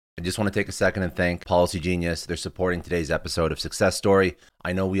I just want to take a second and thank Policy Genius. They're supporting today's episode of Success Story.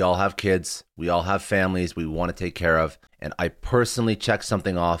 I know we all have kids, we all have families we want to take care of, and I personally checked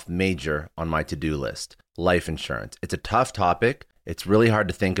something off major on my to-do list: life insurance. It's a tough topic. It's really hard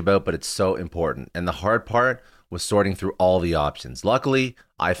to think about, but it's so important. And the hard part was sorting through all the options. Luckily,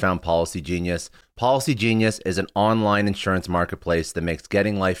 I found Policy Genius. Policy Genius is an online insurance marketplace that makes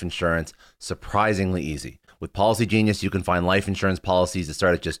getting life insurance surprisingly easy. With Policy Genius, you can find life insurance policies that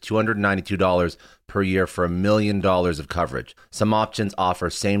start at just $292 per year for $1 million of coverage. Some options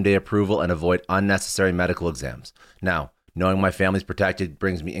offer same-day approval and avoid unnecessary medical exams. Now, knowing my family's protected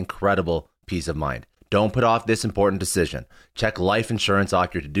brings me incredible peace of mind. Don't put off this important decision. Check life insurance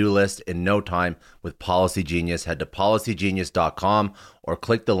off your to-do list in no time with Policy Genius. Head to policygenius.com or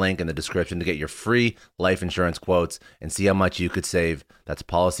click the link in the description to get your free life insurance quotes and see how much you could save. That's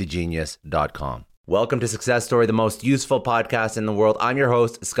policygenius.com. Welcome to Success Story, the most useful podcast in the world. I'm your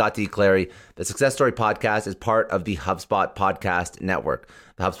host, Scott D. Clary. The Success Story podcast is part of the HubSpot Podcast Network.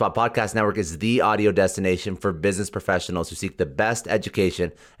 The HubSpot Podcast Network is the audio destination for business professionals who seek the best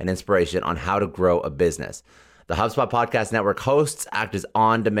education and inspiration on how to grow a business. The HubSpot Podcast Network hosts act as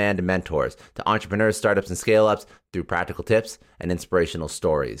on-demand mentors to entrepreneurs, startups, and scale-ups through practical tips and inspirational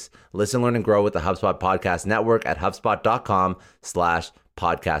stories. Listen, learn, and grow with the HubSpot Podcast Network at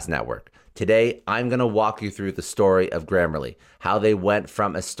HubSpot.com/podcast network. Today, I'm going to walk you through the story of Grammarly, how they went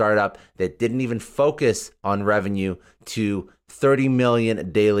from a startup that didn't even focus on revenue to 30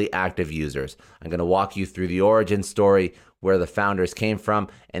 million daily active users. I'm going to walk you through the origin story, where the founders came from,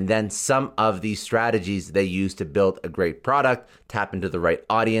 and then some of the strategies they used to build a great product, tap into the right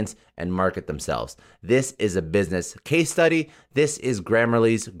audience, and market themselves. This is a business case study. This is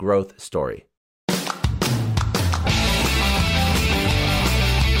Grammarly's growth story.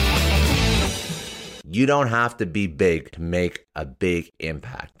 You don't have to be big to make a big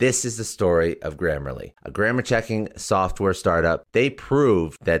impact. This is the story of Grammarly, a grammar checking software startup. They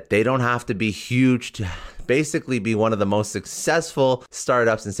proved that they don't have to be huge to basically be one of the most successful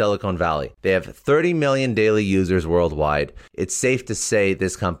startups in Silicon Valley. They have 30 million daily users worldwide. It's safe to say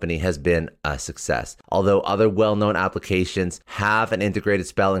this company has been a success. Although other well-known applications have an integrated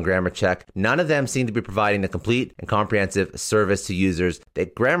spell and grammar check, none of them seem to be providing the complete and comprehensive service to users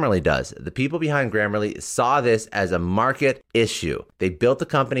that Grammarly does. The people behind Grammarly saw this as a market issue. They built the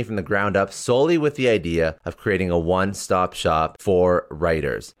company from the ground up solely with the idea of creating a one-stop shop for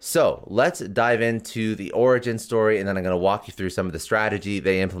writers. So let's dive into the origin story, and then I'm going to walk you through some of the strategy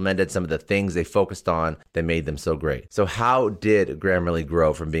they implemented, some of the things they focused on that made them so great. So how did Grammarly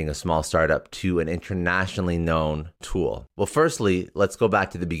grow from being a small startup to an internationally known tool? Well, firstly, let's go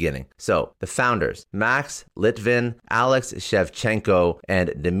back to the beginning. So the founders, Max Litvin, Alex Shevchenko,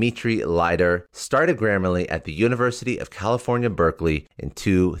 and Dmitry Leider, started Grammarly at the University of California, Berkeley in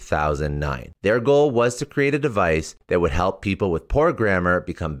 2009. Their goal was to create a device that would help people with poor grammar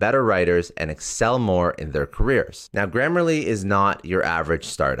become better writers and excel more in their careers. Now, Grammarly is not your average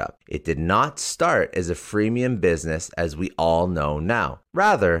startup. It did not start as a freemium business as we all know now.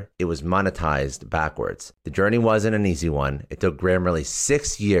 Rather, it was monetized backwards. The journey wasn't an easy one. It took Grammarly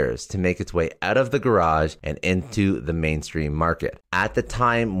 6 years to make its way out of the garage and into the mainstream market. At the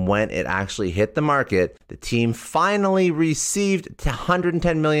time when it actually hit the market, the team finally received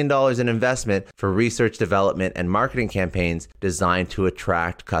 $110 million in investment for research, development, and marketing campaigns designed to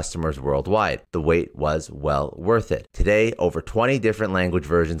attract customers worldwide. The wait was well worth it. Today, over 20 different language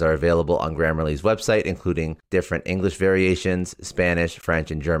versions are available on Grammarly's website, including different English variations, Spanish,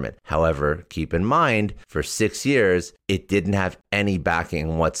 French, and German. However, keep in mind, for 6 years, it didn't have any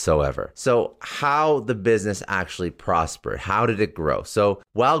backing whatsoever. So how the business actually prospered, how did it grow? So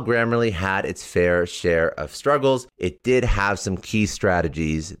while Grammarly had its fair share of struggles, it did have some key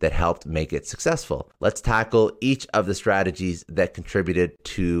strategies that helped make it successful. Let's tackle each of the strategies that contributed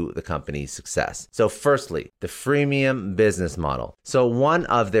to the company's success. So firstly, the freemium business model. So one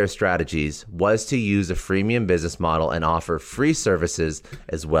of their strategies was to use a freemium business model and offer free services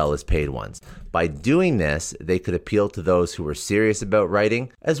as well as paid ones. By doing this, they could appeal to those who were serious about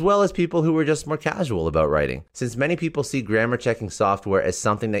writing, as well as people who were just more casual about writing. Since many people see grammar checking software as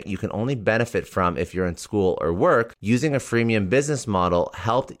something that you can only benefit from if you're in school or work, using a freemium business model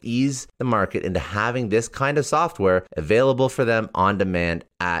helped ease the market into having this kind of software available for them on demand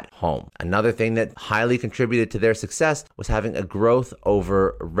at home. Another thing that highly contributed to their success was having a growth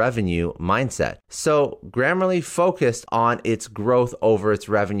over revenue mindset. So Grammarly focused on its growth over its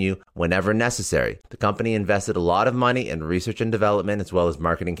revenue whenever necessary. The company invested a lot of money in research and development as well as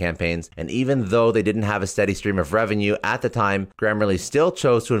marketing campaigns. And even though they didn't have a steady stream of revenue at the time, Grammarly still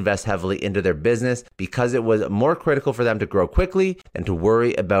chose to invest heavily into their business because it was more critical for them to grow quickly than to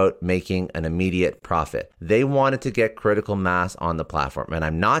worry about making an immediate profit. They wanted to get critical mass on the platform. And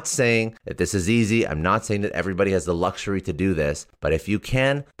I'm not saying that this is easy. I'm not saying that everybody has the luxury to do this. But if you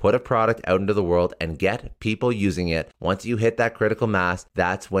can put a product out into the world and get people using it, once you hit that critical mass,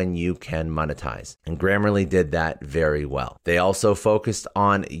 that's when you can monetize. And Grammarly did that very well. They also focused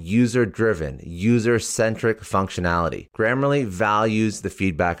on user-driven, user-centric functionality. Grammarly values the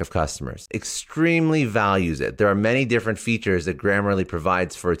feedback of customers, extremely values it. There are many different features that Grammarly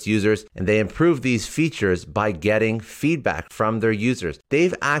provides for its users, and they improve these features by getting feedback from their users.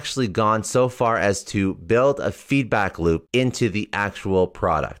 They've actually gone so far as to build a feedback loop into the actual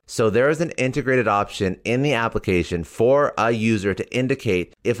product. So there is an integrated option in the application for a user to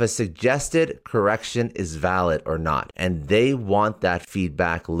indicate if a suggested correction is valid or not. And they want that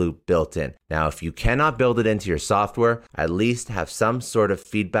feedback loop built in. Now, if you cannot build it into your software, at least have some sort of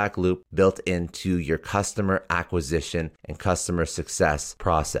feedback loop built into your customer acquisition and customer success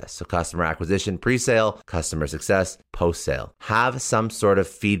process. So customer acquisition pre-sale, customer success post-sale. Have some sort of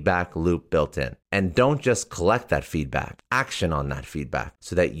feedback loop built in. And don't just collect that feedback, action on that feedback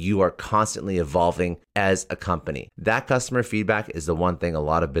so that you are constantly evolving as a company. That customer feedback is the one thing a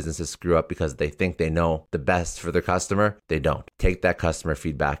lot of businesses screw up because they think they know the best for their customer. They don't. Take that customer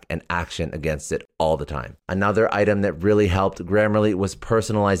feedback and action against it all the time. Another item that really helped Grammarly was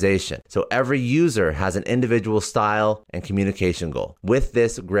personalization. So every user has an individual style and communication goal. With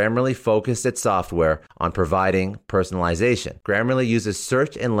this, Grammarly focused its software on providing personalization. Grammarly uses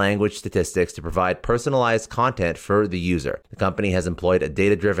search and language statistics to provide personalized content for the user. The company has employed a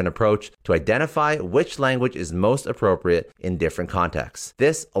data-driven approach to identify which language is most appropriate in different contexts.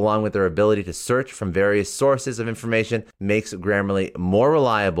 This, along with their ability to search from various sources of information, makes Grammarly more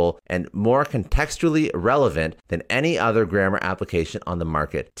reliable and more contextually relevant than any other grammar application on the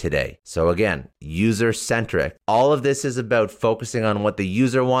market today. So again, user-centric. All of this is about focusing on what the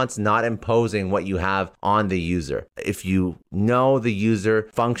user wants, not imposing what you have on the user. If you know the user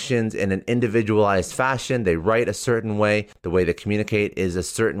functions in an individualized fashion, they write a certain way, the way they communicate is a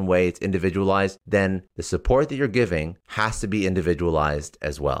certain way, it's individualized, then the support that you're giving has to be individualized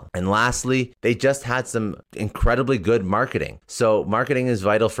as well. And lastly, they just had some incredibly good marketing. So marketing is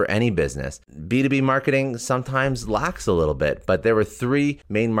vital for any business. B2B marketing sometimes lacks a little bit, but there were 3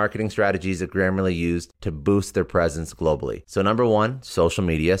 main marketing strategies that Grammarly used to boost their presence globally. So number 1, social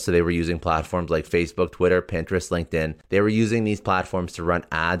media. So they were using platforms like Facebook, Twitter, Pinterest, LinkedIn. They were using these platforms to run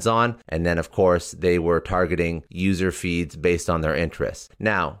ads on, and then of course they were targeting user feeds based on their interests.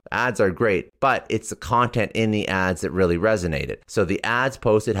 Now, ads are great, but it's the content in the ads that really resonated. So the ads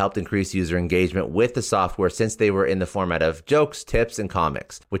posted helped increase user engagement with the software since they were in the format of jokes, tips, and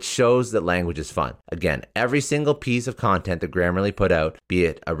comics, which shows that language is fun. Again, every single piece of content that Grammarly put out, be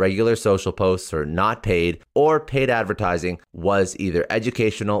it a regular social post or not paid or paid advertising, was either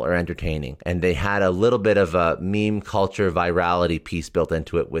educational or entertaining. And they had a little bit of a meme culture virality piece built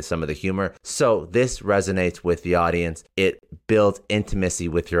into it with some of the humor. So this resonates with the audience. It builds intimacy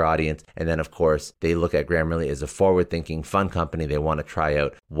with your audience. And then of course, they look at Grammarly as a forward-thinking, fun company. They want to try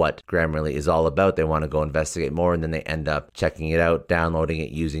out what Grammarly is all about. They want to go investigate more, and then they end up checking it out, downloading it,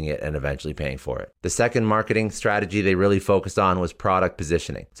 using it, and eventually paying for it. The second marketing strategy they really focused on was product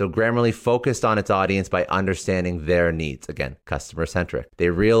positioning. So Grammarly focused on its audience by understanding their needs. Again, customer-centric. They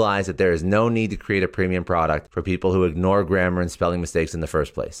realized that there is no need to create a premium product for people who ignore grammar and spelling mistakes in the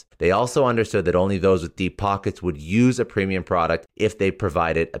first place. They also understood that only those with deep pockets would use a premium product if they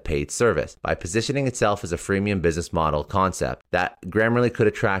provided a paid service. By positioning itself as a freemium business model concept, that Grammarly could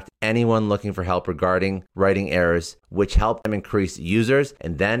attract anyone looking for help regarding writing errors, which helped them increase users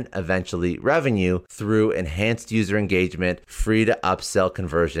and then eventually revenue through enhanced user engagement, free to upsell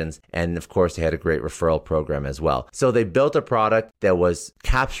conversions, and of course they had a great referral program as well. So they built a product that was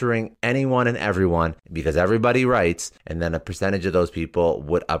capturing anyone and everyone because everybody writes, and then a percentage of those people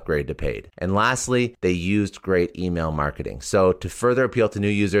would upgrade to paid. And lastly, they used great email marketing. So to further appeal to new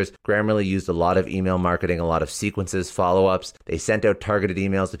users, Grammarly used a lot of email marketing, a lot of sequences, follow-ups. They sent out targeted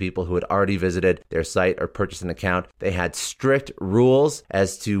emails to people people who had already visited their site or purchased an account. They had strict rules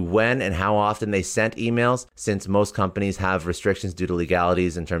as to when and how often they sent emails, since most companies have restrictions due to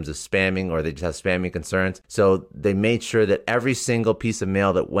legalities in terms of spamming, or they just have spamming concerns. So they made sure that every single piece of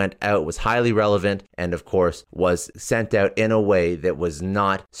mail that went out was highly relevant and, of course, was sent out in a way that was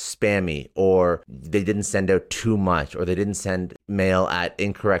not spammy, or they didn't send out too much, or they didn't send mail at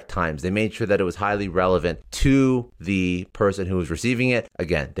incorrect times. They made sure that it was highly relevant to the person who was receiving it.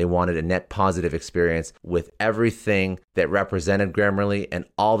 Again, they wanted a net positive experience with everything that represented Grammarly and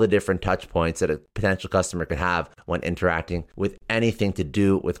all the different touch points that a potential customer could have when interacting with anything to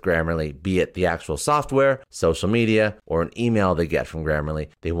do with Grammarly, be it the actual software, social media, or an email they get from Grammarly.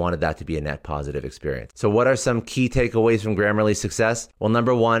 They wanted that to be a net positive experience. So what are some key takeaways from Grammarly's success? Well,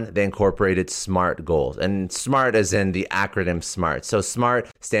 number one, they incorporated SMART goals, and SMART as in the acronym SMART. So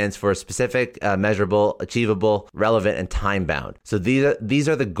SMART stands for specific, measurable, achievable, relevant, and time-bound. So these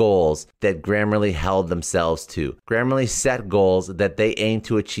are the goals that Grammarly held themselves to. Grammarly set goals that they aim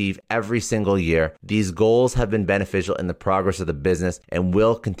to achieve every single year. These goals have been beneficial in the progress of the business and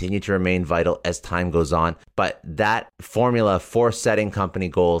will continue to remain vital as time goes on. But that formula for setting company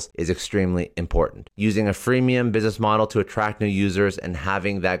goals is extremely important. Using a freemium business model to attract new users and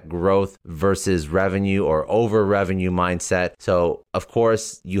having that growth versus revenue or over revenue mindset. So of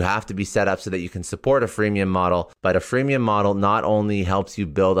course, you have to be set up so that you can support a freemium model, but a freemium model not only helps you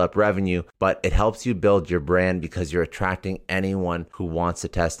build up revenue, but it helps you build your brand because you're attracting anyone who wants to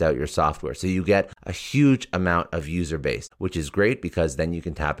test out your software. So you get a huge amount of user base, which is great because then you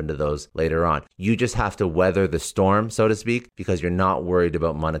can tap into those later on. You just have to weather the storm, so to speak, because you're not worried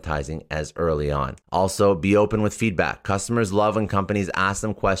about monetizing as early on. Also, be open with feedback. Customers love when companies ask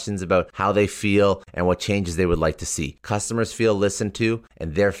them questions about how they feel and what changes they would like to see. Customers feel listened to,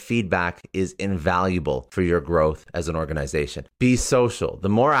 and their feedback is invaluable for your growth as an organization. Be social. The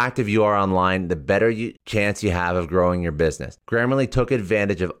more active you are online, the better chance you have of growing your business. Grammarly took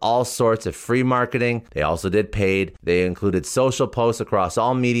advantage of all sorts of free marketing. They also did paid. They included social posts across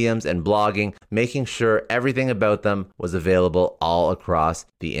all mediums and blogging, making sure everything about them was available all across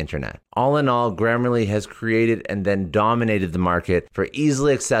the internet. All in all, Grammarly has created and then dominated the market for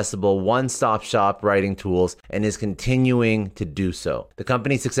easily accessible one-stop shop writing tools and is continuing to do so. The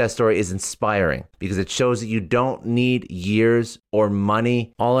company's success story is inspiring because it shows that you don't need years or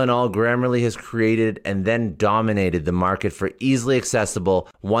money. All in all, Grammarly has created and then dominated the market for easily accessible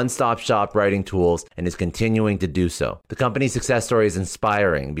one-stop shop writing tools and is continuing to do so. The company's success story is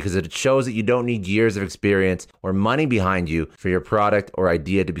inspiring because it shows that you don't need years of experience or money behind you for your product or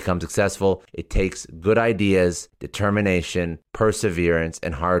idea to become successful. It takes good ideas, determination, perseverance,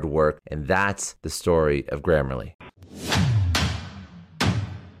 and hard work, and that's the story of Grammarly.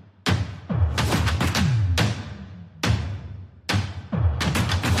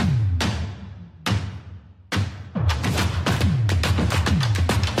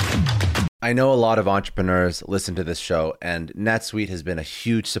 I know a lot of entrepreneurs listen to this show, and NetSuite has been a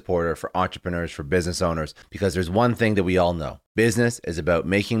huge supporter for entrepreneurs, for business owners, because there's one thing that we all know. Business is about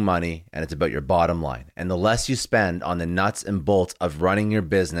making money, and it's about your bottom line. And the less you spend on the nuts and bolts of running your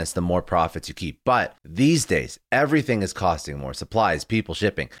business, the more profits you keep. But these days, everything is costing more. Supplies, people,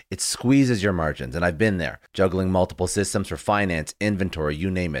 shipping. It squeezes your margins, and I've been there, juggling multiple systems for finance, inventory,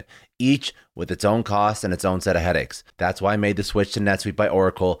 you name it, each with its own costs and its own set of headaches. That's why I made the switch to NetSuite by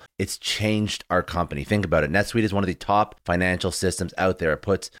Oracle. It's changed our company. Think about it. NetSuite is one of the top financial systems out there. It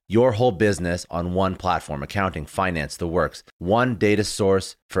puts your whole business on one platform, accounting, finance, the works. One data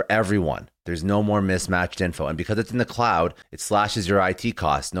source for everyone. There's no more mismatched info. And because it's in the cloud, it slashes your IT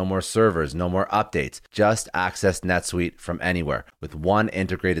costs. No more servers, no more updates. Just access NetSuite from anywhere. With one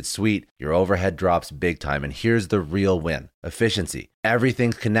integrated suite, your overhead drops big time. And here's the real win. Efficiency.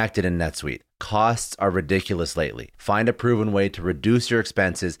 Everything's connected in NetSuite. Costs are ridiculous lately. Find a proven way to reduce your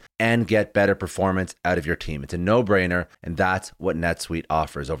expenses and get better performance out of your team. It's a no-brainer, and that's what NetSuite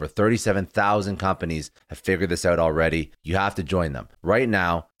offers. Over 37,000 companies have figured this out already. You have to join them. Right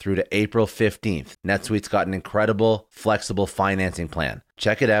now, through to April 15th, NetSuite's got an incredible, flexible financing plan.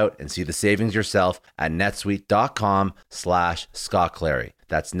 Check it out and see the savings yourself at netsuite.com/Scott Clary.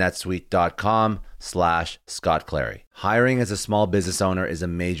 That's netsuite.com/Scott Clary. Hiring as a small business owner is a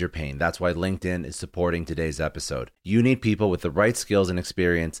major pain. That's why LinkedIn is supporting today's episode. You need people with the right skills and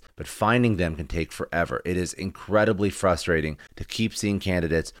experience, but finding them can take forever. It is incredibly frustrating to keep seeing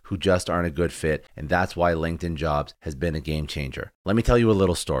candidates who just aren't a good fit, and that's why LinkedIn Jobs has been a game changer. Let me tell you a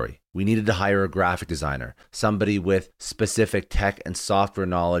little story. We needed to hire a graphic designer, somebody with specific tech and software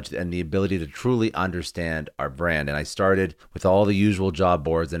knowledge and the ability to truly understand our brand. And I started with all the usual job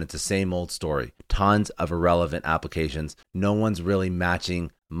boards, and it's the same old story. Tons of irrelevant applications. No one's really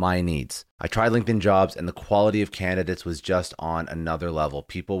matching my needs. I tried LinkedIn Jobs and the quality of candidates was just on another level.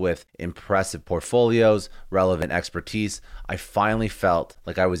 People with impressive portfolios, relevant expertise. I finally felt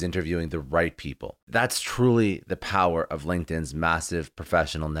like I was interviewing the right people. That's truly the power of LinkedIn's massive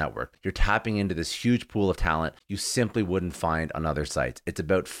professional network. You're tapping into this huge pool of talent you simply wouldn't find on other sites. It's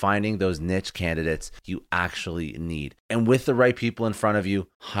about finding those niche candidates you actually need. And with the right people in front of you,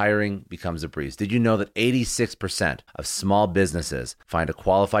 hiring becomes a breeze. Did you know that 86% of small businesses find a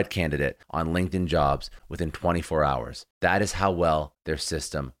qualified candidate on LinkedIn Jobs within 24 hours? That is how well their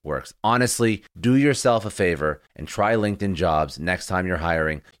system works. Honestly, do yourself a favor and try LinkedIn Jobs next time you're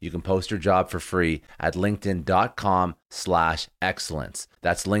hiring. You can post your job for free at linkedin.com/excellence.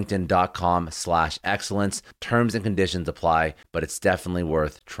 That's linkedin.com/excellence. Terms and conditions apply, but it's definitely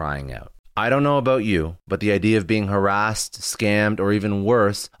worth trying out. I don't know about you, but the idea of being harassed, scammed, or even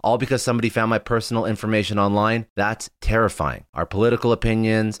worse, all because somebody found my personal information online, that's terrifying. Our political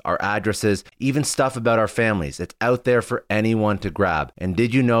opinions, our addresses, even stuff about our families, it's out there for anyone to grab. And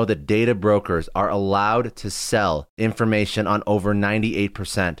did you know that data brokers are allowed to sell information on over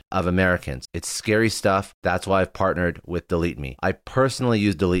 98% of Americans? It's scary stuff. That's why I've partnered with Delete Me. I personally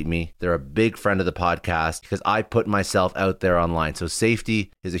use Delete Me. They're a big friend of the podcast because I put myself out there online. So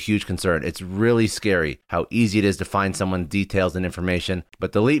safety is a huge concern. It's really scary how easy it is to find someone's details and information,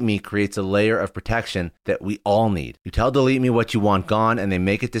 but Delete Me creates a layer of protection that we all need. You tell Delete Me what you want gone, and they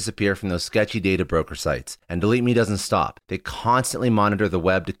make it disappear from those sketchy data broker sites. And Delete Me doesn't stop. They constantly monitor the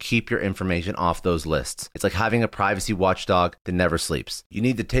web to keep your information off those lists. It's like having a privacy watchdog that never sleeps. You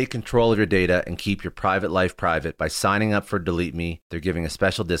need to take control of your data and keep your private life private by signing up for Delete Me. They're giving a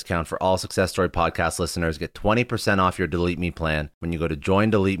special discount for all Success Story podcast listeners. Get 20% off your Delete Me plan when you go to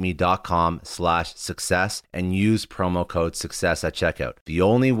joindeleteme.com/success and use promo code success at checkout. The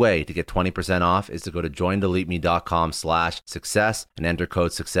only way to get 20% off is to go to joindeleteme.com/success and enter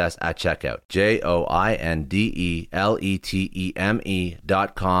code success at checkout.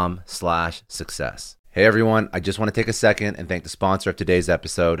 joindeleteme.com/success. Hey everyone, I just want to take a second and thank the sponsor of today's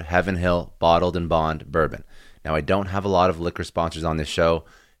episode, Heaven Hill Bottled and Bond Bourbon. Now, I don't have a lot of liquor sponsors on this show.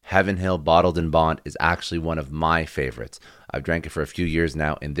 Heaven Hill Bottled and Bond is actually one of my favorites. I've drank it for a few years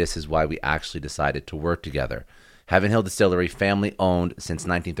now, and this is why we actually decided to work together. Heaven Hill Distillery, family owned since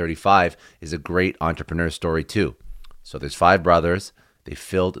 1935, is a great entrepreneur story too. So there's 5 brothers. They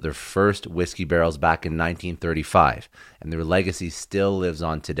filled their first whiskey barrels back in 1935, and their legacy still lives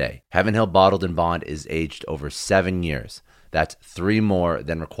on today. Heaven Hill Bottled and Bond is aged over 7 years. That's 3 more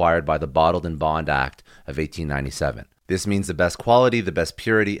than required by the Bottled and Bond Act of 1897. This means the best quality, the best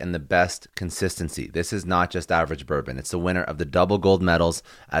purity, and the best consistency. This is not just average bourbon. It's the winner of the double gold medals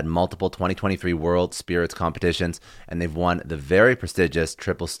at multiple 2023 World Spirits competitions, and they've won the very prestigious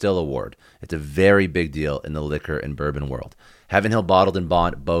Triple Still Award. It's a very big deal in the liquor and bourbon world. Heaven Hill Bottled and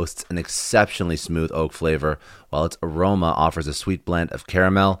Bond boasts an exceptionally smooth oak flavor, while its aroma offers a sweet blend of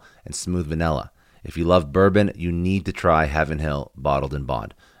caramel and smooth vanilla. If you love bourbon, you need to try Heaven Hill Bottled and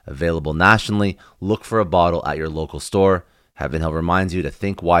Bond. Available nationally, look for a bottle at your local store. Heaven Hill reminds you to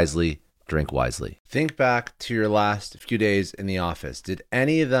think wisely, drink wisely. Think back to your last few days in the office. Did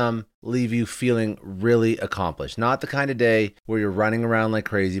any of them leave you feeling really accomplished? Not the kind of day where you're running around like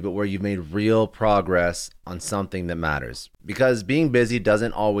crazy, but where you've made real progress on something that matters. Because being busy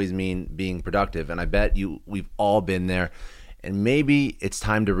doesn't always mean being productive, and I bet we've all been there. And maybe it's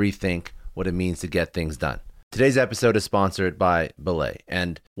time to rethink what it means to get things done. Today's episode is sponsored by Belay,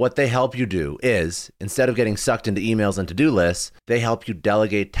 and what they help you do is, instead of getting sucked into emails and to-do lists, they help you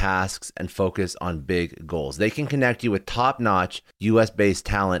delegate tasks and focus on big goals. They can connect you with top-notch US-based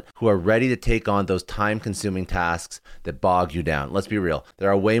talent who are ready to take on those time-consuming tasks that bog you down. Let's be real. There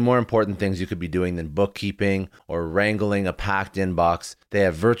are way more important things you could be doing than bookkeeping or wrangling a packed inbox. They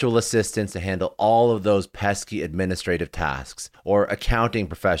have virtual assistants to handle all of those pesky administrative tasks, or accounting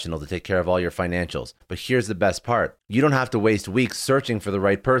professionals to take care of all your financials. But here's the best part. You don't have to waste weeks searching for the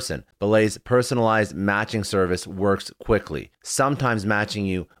right person. Belay's personalized matching service works quickly, sometimes matching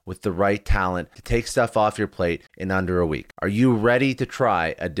you with the right talent to take stuff off your plate in under a week. Are you ready to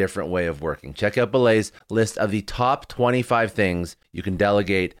try a different way of working? Check out Belay's list of the top 25 things you can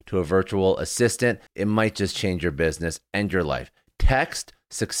delegate to a virtual assistant. It might just change your business and your life. Text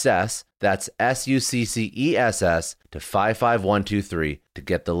SUCCESS, that's SUCCESS, to 55123 to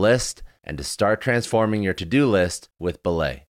get the list and to start transforming your to-do list with Belay.